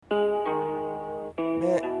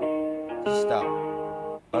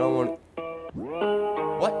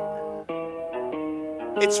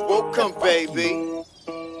It's welcome, baby.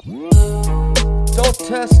 Don't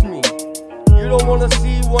test me. You don't wanna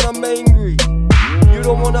see when I'm angry. You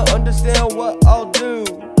don't wanna understand what I'll do.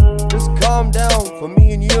 Just calm down for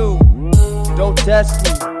me and you. Don't test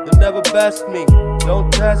me, you'll never best me. Don't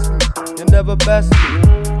test me, you'll never best me.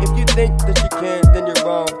 If you think that you can, then you're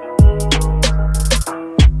wrong.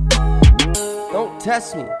 Don't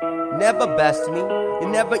test me, never best me. You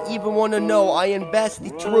never even wanna know I invest the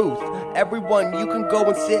truth. Everyone, you can go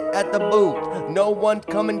and sit at the booth. No one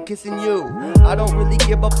coming kissing you. I don't really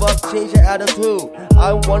give a fuck, change your attitude.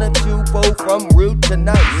 I wanted to go from rude to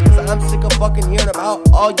nice, cause I'm sick of fucking hearing about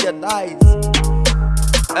all your lies.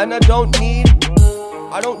 And I don't need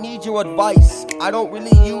your advice. I don't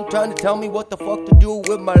really you trying to tell me what the fuck to do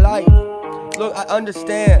with my life. Look, I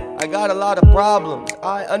understand, I got a lot of problems.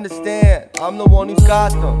 I understand, I'm the one who's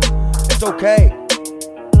got them. It's okay.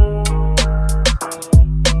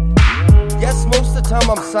 Yes, most of the time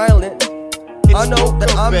I'm silent. I know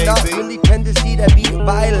that I'm not really tendency to be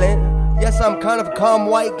violent. Yes, I'm kind of a calm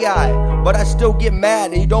white guy, but I still get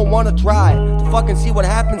mad and you don't wanna try to fucking see what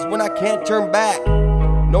happens when I can't turn back.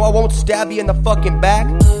 No, I won't stab you in the fucking back.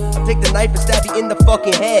 I'll take the knife and stab you in the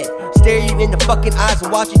fucking head. Stare you in the fucking eyes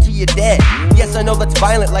and watch you till you're dead. Yes, I know that's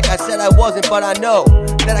violent, like I said I wasn't, but I know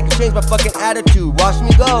that I can change my fucking attitude. Watch me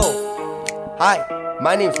go. Hi,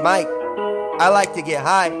 my name's Mike. I like to get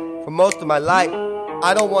high for most of my life.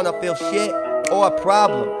 I don't wanna feel shit or a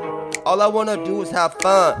problem. All I wanna do is have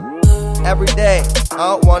fun. Every day, I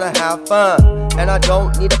don't wanna have fun. And I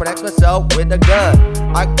don't need to protect myself with a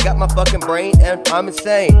gun. I got my fucking brain and I'm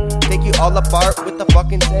insane. Take you all apart with the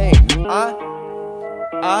fucking thing. I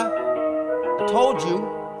told you,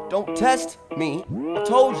 don't test me. I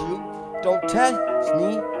told you, don't test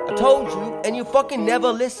me. I told you, and you fucking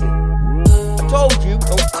never listen. I told you,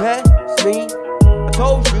 don't test me. I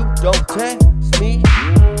told you, don't test me.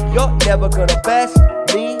 You're never gonna best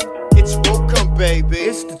me. It's welcome, baby.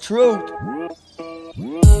 It's the truth.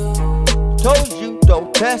 Told you,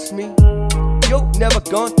 don't test me. You're never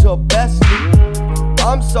gonna best me.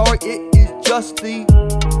 I'm sorry, it is just the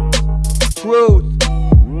truth.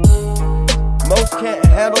 Most can't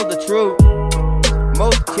handle the truth.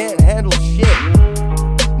 Most can't handle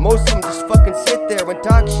shit. Most of them just fucking sit there and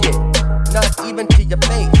talk shit. Not even to your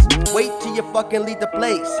face. Wait till you fucking leave the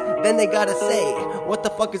place. Then they gotta say what the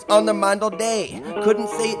fuck is on their mind all day. Couldn't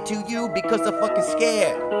say it to you because they're fucking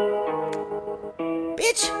scared.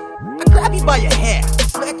 Bitch, I grab you by your hair,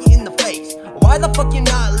 smack you in the face. Why the fuck you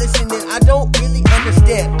not listening? I don't really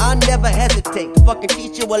understand. I never hesitate to fucking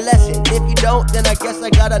teach you a lesson. If you don't, then I guess I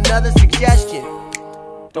got another suggestion.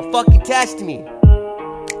 Don't fucking test me.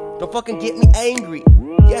 Don't fucking get me angry.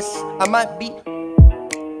 Yes, I might be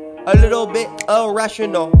a little bit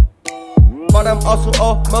irrational, but I'm also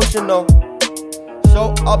emotional.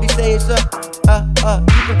 So I'll be saying, sir,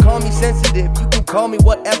 you can call me sensitive, you can call me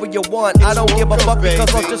whatever you want. I don't give a fuck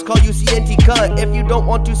because I'll just call you CNT cunt. If you don't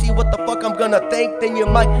want to see what the fuck I'm gonna think, then you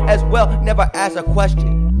might as well never ask a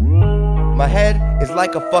question. My head is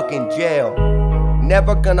like a fucking jail.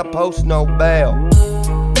 Never gonna post no bail.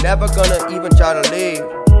 Never gonna even try to leave,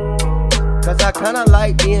 cause I kinda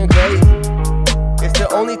like being crazy. It's the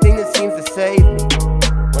only thing that seems to save me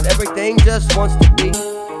when everything just wants to be.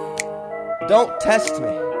 Don't test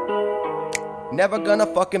me. Never gonna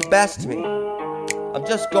fucking best me. I'm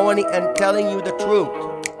just going and telling you the truth.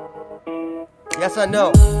 Yes, I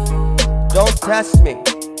know. Don't test me.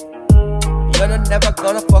 You're never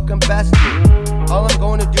gonna fucking best me. All I'm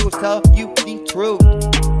going to do is tell you the truth.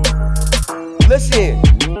 Listen,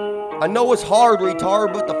 I know it's hard,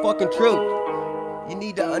 retard, but the fucking truth. You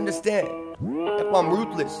need to understand. If I'm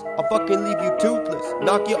ruthless, I'll fucking leave you toothless.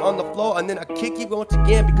 Knock you on the floor and then I kick you once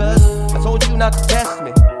again because I told you not to test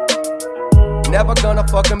me. Never gonna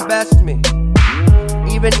fucking best me.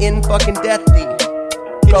 Even in fucking death,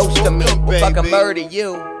 ghost of me will fucking murder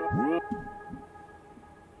you.